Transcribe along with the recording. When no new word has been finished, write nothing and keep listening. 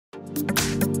Welcome,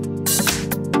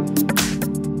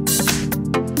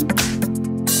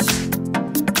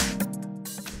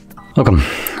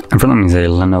 in front of me is a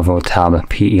LENOVO Tab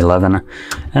P11,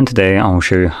 and today I will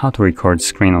show you how to record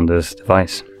screen on this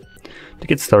device. To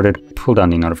get started, pull down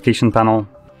the notification panel,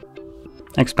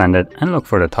 expand it, and look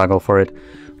for the toggle for it,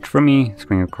 which for me,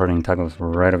 screen recording toggle is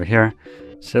right over here.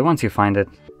 So once you find it,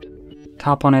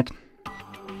 tap on it.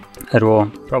 It will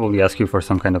probably ask you for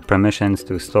some kind of permissions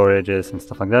to storages and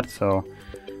stuff like that, so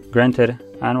granted,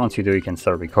 and once you do, you can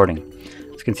start recording.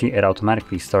 As you can see, it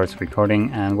automatically starts recording,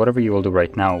 and whatever you will do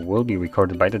right now will be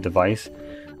recorded by the device,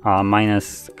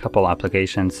 minus a couple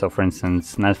applications. So for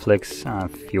instance, Netflix,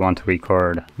 if you want to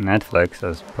record Netflix,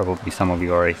 as probably some of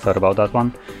you already thought about that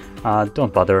one,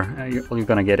 don't bother. All you're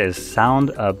gonna get is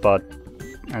sound, but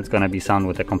it's gonna be sound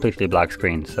with a completely black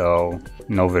screen, so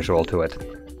no visual to it.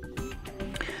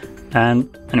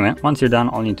 And anyway, once you're done,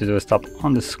 all you need to do is tap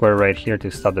on the square right here to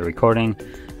stop the recording,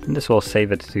 and this will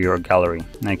save it to your gallery.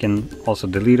 And I can also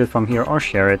delete it from here or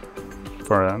share it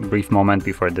for a brief moment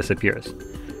before it disappears.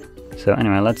 So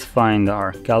anyway, let's find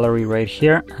our gallery right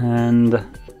here and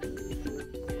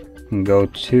go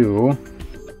to,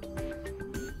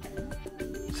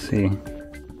 let's see,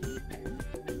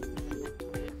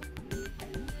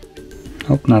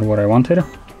 oh, not what I wanted.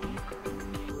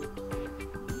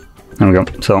 There we go,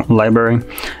 so library,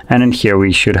 and in here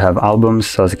we should have albums.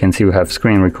 So as you can see, we have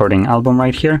screen recording album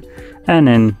right here, and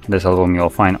in this album you'll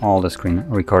find all the screen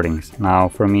recordings. Now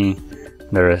for me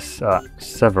there is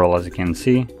several, as you can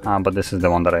see, but this is the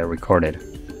one that I recorded.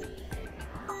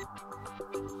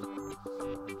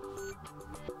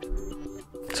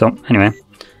 So anyway,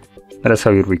 that is how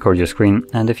you record your screen,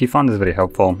 and if you found this video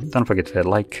helpful, don't forget to hit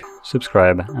like,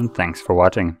 subscribe, and thanks for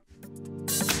watching.